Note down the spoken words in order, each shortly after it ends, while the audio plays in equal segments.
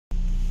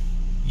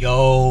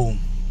Yo,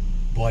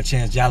 boy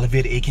Chance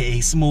Jollivet,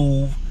 aka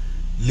Smooth.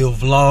 Little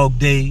vlog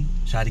day.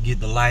 Try to get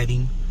the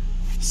lighting.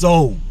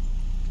 So,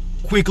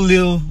 quick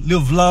little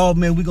vlog,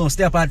 man. We gonna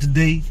step out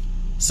today.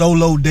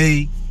 Solo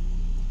day.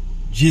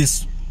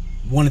 Just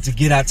wanted to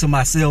get out to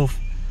myself.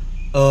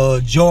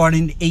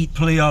 Jordan 8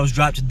 playoffs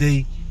dropped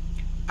today.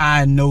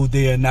 I know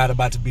they're not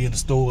about to be in the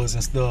stores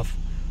and stuff.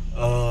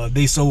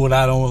 They sold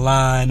out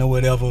online or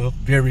whatever,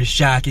 very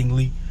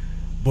shockingly.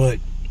 But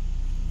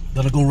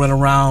gonna go run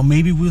around.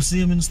 Maybe we'll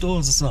see them in the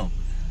stores or something.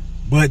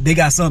 But they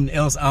got something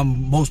else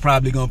I'm most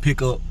probably gonna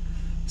pick up.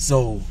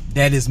 So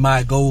that is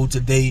my goal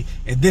today.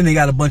 And then they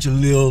got a bunch of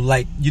little,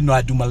 like, you know,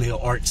 I do my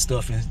little art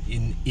stuff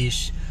in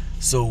ish.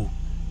 So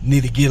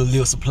need to get a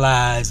little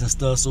supplies and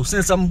stuff. So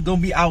since I'm gonna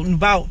be out and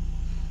about,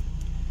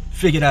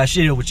 figured I'd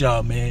share with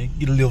y'all, man.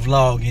 Get a little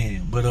vlog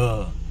in. But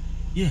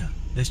yeah,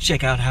 let's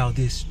check out how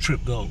this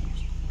trip goes.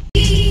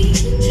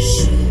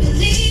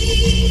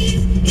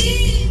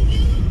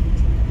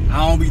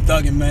 I don't be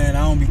thugging, man.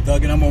 I don't be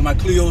thugging. I'm on my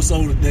Clio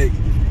Soul today.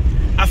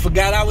 I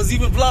forgot I was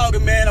even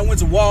vlogging, man. I went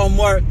to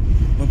Walmart,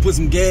 went put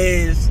some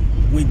gas,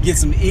 went get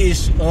some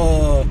ish,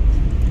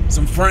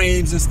 some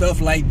frames and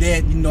stuff like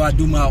that. You know, I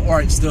do my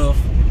art stuff,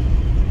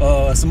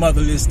 some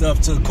other little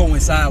stuff to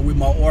coincide with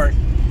my art.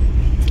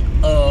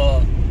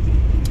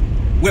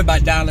 Went by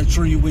Dollar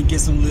Tree, went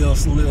get some little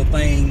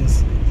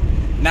things.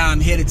 Now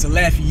I'm headed to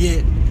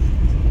Lafayette.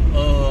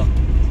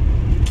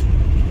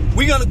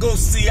 We're gonna go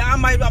see. I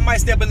might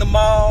step in the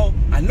mall.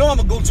 I know I'm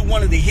gonna go to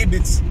one of the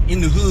Hibbits in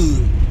the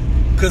hood,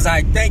 cause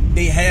I think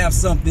they have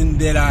something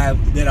that I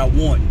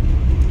want.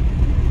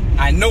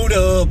 I know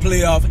the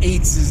playoff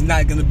 8's is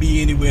not gonna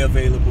be anywhere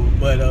available,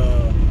 but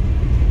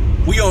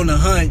we on the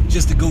hunt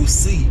just to go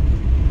see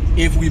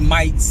if we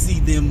might see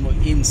them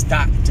in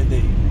stock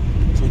today.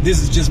 So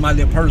this is just my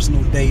little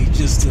personal day,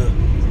 just to.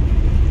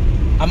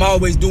 I'm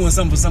always doing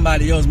something for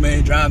somebody else,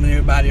 man, driving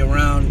everybody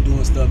around and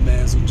doing stuff,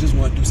 man. So just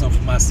want to do something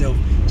for myself,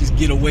 just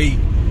get away,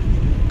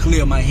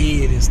 clear my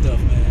head and stuff,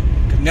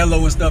 man.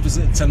 Canelo and stuff is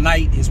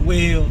tonight as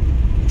well.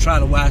 Try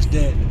to watch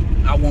that.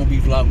 I won't be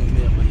vlogging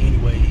there, but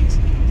anyways.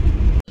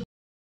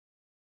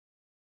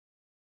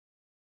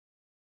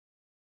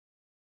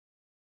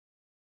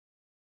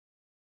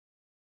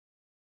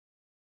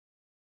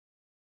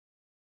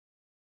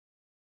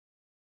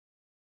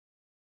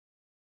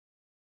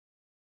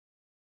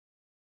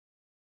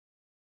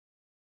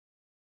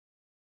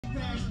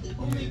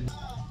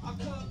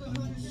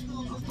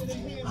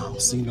 I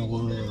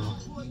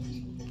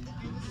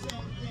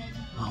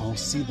don't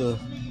see the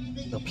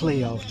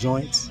playoff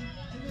joints,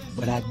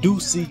 but I do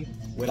see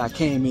what I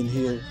came in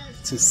here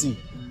to see.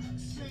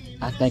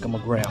 I think I'm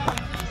gonna grab them.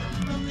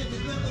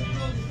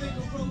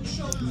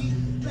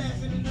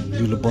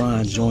 New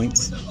LeBron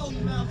joints. I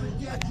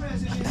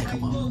think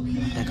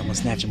I'm gonna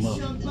snatch them up.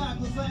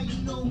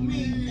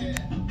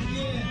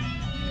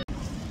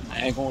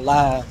 I ain't gonna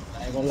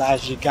lie,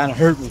 shit kinda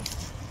hurt me.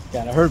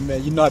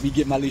 Man. You know I be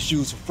getting my little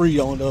shoes for free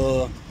on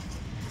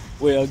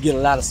get a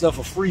lot of stuff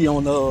for free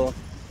on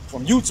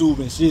from YouTube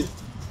and shit.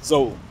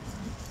 So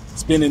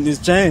spending this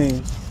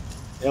change,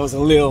 it was a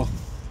little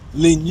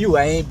new.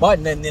 I ain't bought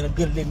nothing in a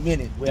good little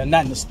minute. Well,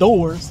 not in the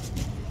stores.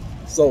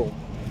 So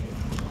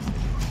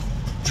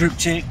drip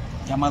check,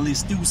 got my little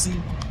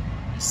Stussy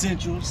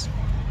essentials.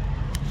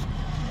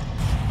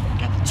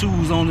 Got the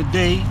tools on the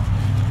day.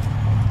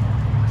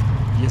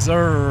 Yes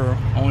sir,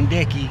 on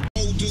decky.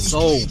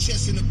 So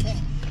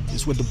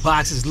this what the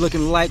box is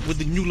looking like with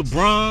the new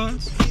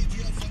LeBrons.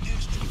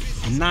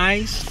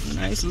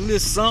 Nice, little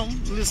something.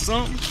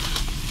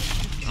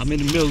 I'm in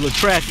the middle of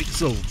traffic,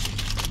 so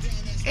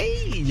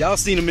hey, y'all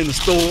seen them in the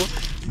store,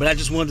 but I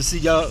just wanted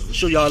to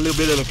show y'all a little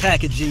bit of the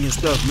packaging and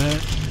stuff,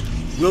 man.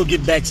 We'll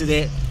get back to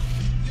that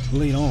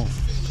later on.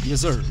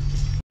 Yes, sir.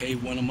 Hey,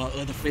 one of my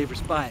other favorite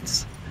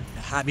spots,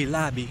 the Hobby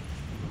Lobby,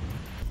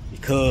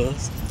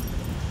 because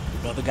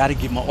brother gotta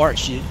get my art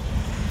shit.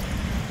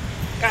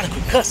 Gotta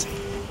quit cussing.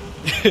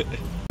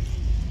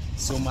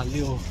 So my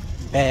little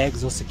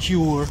bags are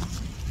secure.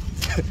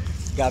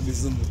 Got me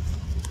some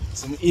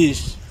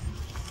ish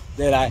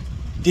that I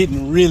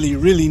didn't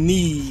really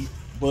need,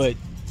 but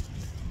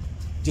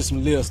just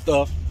some little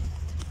stuff.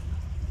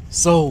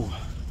 So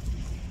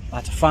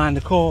about to find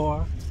the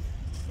car,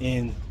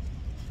 and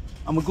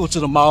I'm gonna go to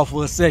the mall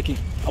for a second.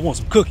 I want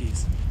some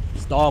cookies,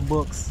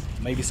 Starbucks,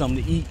 maybe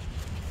something to eat.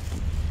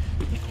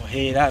 I'm gonna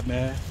head out,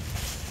 man.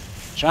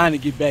 Trying to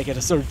get back at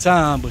a certain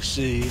time, but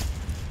shit,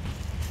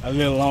 a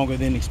little longer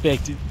than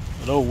expected.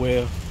 But oh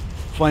well,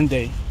 fun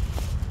day.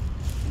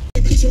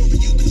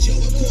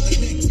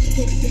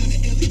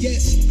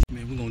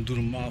 Man, we're gonna do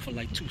the mall for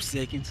like 2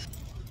 seconds.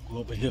 Go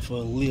over here for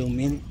a little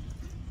minute.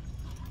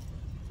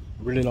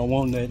 Really don't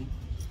want nothing.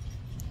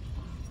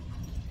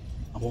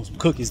 I want some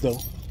cookies though.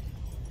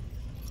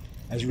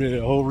 That's really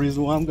the whole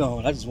reason why I'm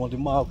going. I just want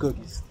them mall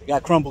cookies. They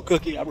got crumble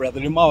cookie. I'd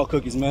rather them mall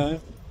cookies, man.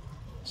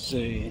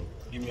 Shit,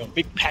 give me a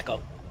big pack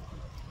up.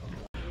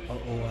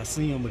 Uh-oh, I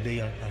see them, but they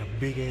got a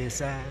big ass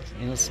size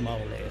and a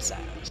small ass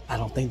size. I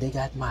don't think they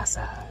got my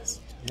size.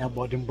 And I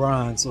bought them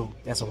bronze, so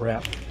that's a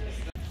wrap.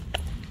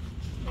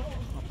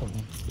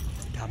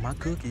 Got my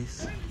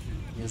cookies.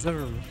 Yes,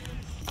 sir.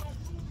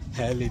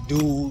 Had a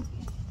dude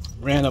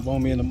ran up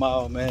on me in the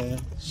mall, man.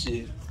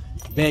 Shit,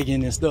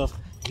 begging and stuff.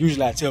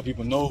 Usually I tell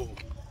people no.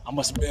 I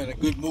must have been in a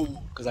good mood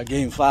because I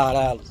gave him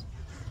 $5.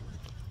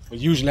 But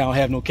usually I don't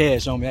have no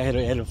cash on me. I had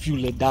a few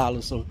little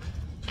dollars, so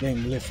gave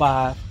him a little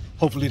 $5.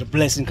 Hopefully the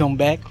blessing come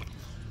back.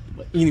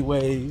 But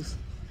anyways,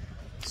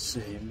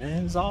 shit,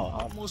 man, it's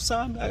almost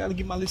time. I gotta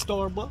get my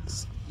little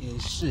Starbucks.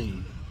 And shit,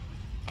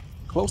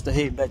 close to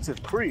heading back to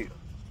the crib.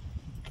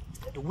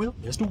 At the whip,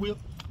 that's the whip.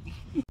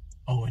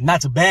 Oh, and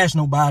not to bash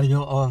nobody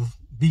or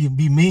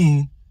be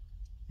mean,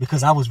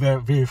 because I was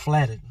very, very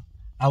flattered.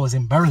 I was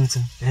in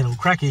Burlington, that old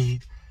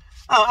crackhead.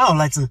 I don't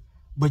like to,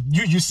 but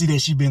you see that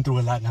she been through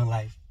a lot in her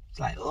life. It's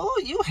like,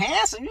 oh, you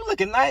handsome, you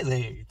looking nice.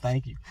 Hey,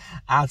 thank you.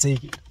 I'll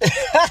take it.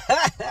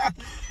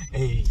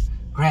 Hey,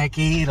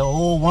 crackhead, or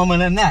old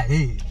woman or not,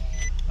 hey,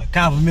 a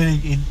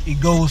compliment, it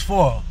goes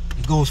far.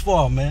 It goes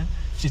far, man.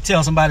 Should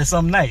tell somebody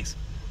something nice.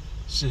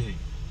 Shit.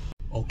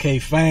 Okay,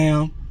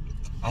 fam.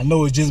 I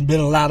know it's just been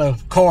a lot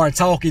of car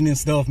talking and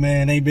stuff,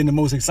 man. Ain't been the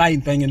most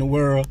exciting thing in the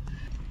world.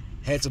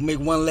 Had to make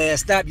one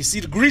last stop. You see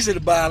the grease at the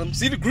bottom.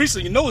 See the grease, so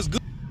you know it's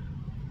good.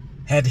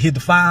 Had to hit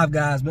the Five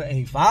Guys, but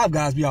hey, Five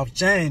Guys be off the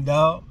chain,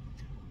 dog.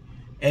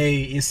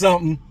 Hey, it's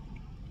something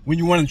when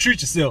you want to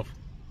treat yourself,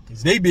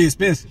 because they be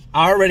expensive.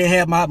 I already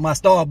had my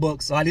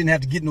Starbucks, so I didn't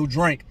have to get no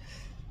drink.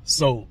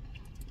 So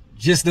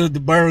just the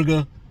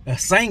burger, a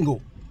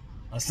single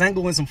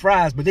and some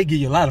fries, but they give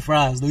you a lot of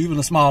fries though. Even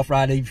a small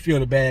fry, they fill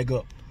the bag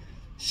up.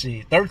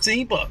 Shit,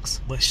 $13,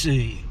 but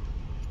shit,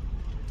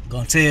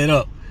 gonna tear it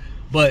up.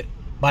 But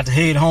about to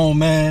head home,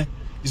 man.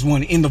 Just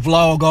want to end the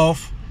vlog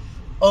off.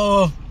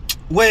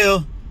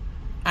 Well,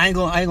 I ain't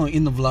gonna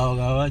end the vlog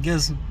off. I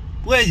guess.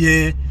 Well,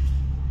 yeah.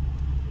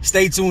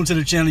 Stay tuned to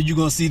the channel. You're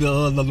gonna see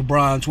the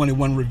LeBron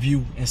 21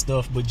 review and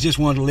stuff. But just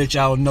wanted to let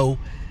y'all know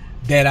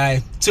that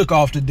I took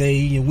off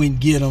today and went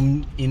and get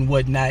them and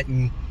whatnot,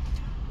 and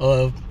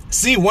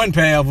seen one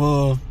pair of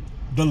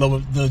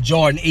the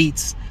Jordan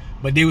 8's,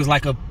 but they was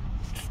like a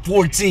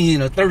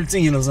 14 or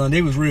 13 or something.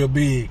 They was real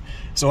big,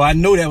 so I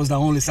know that was the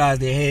only size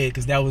they had,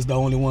 because that was the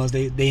only ones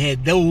they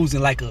had. Those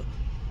in like a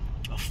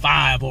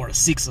 5 or a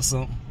 6 or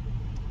something.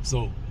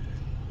 So,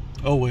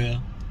 oh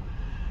well.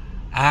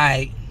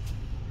 Alright.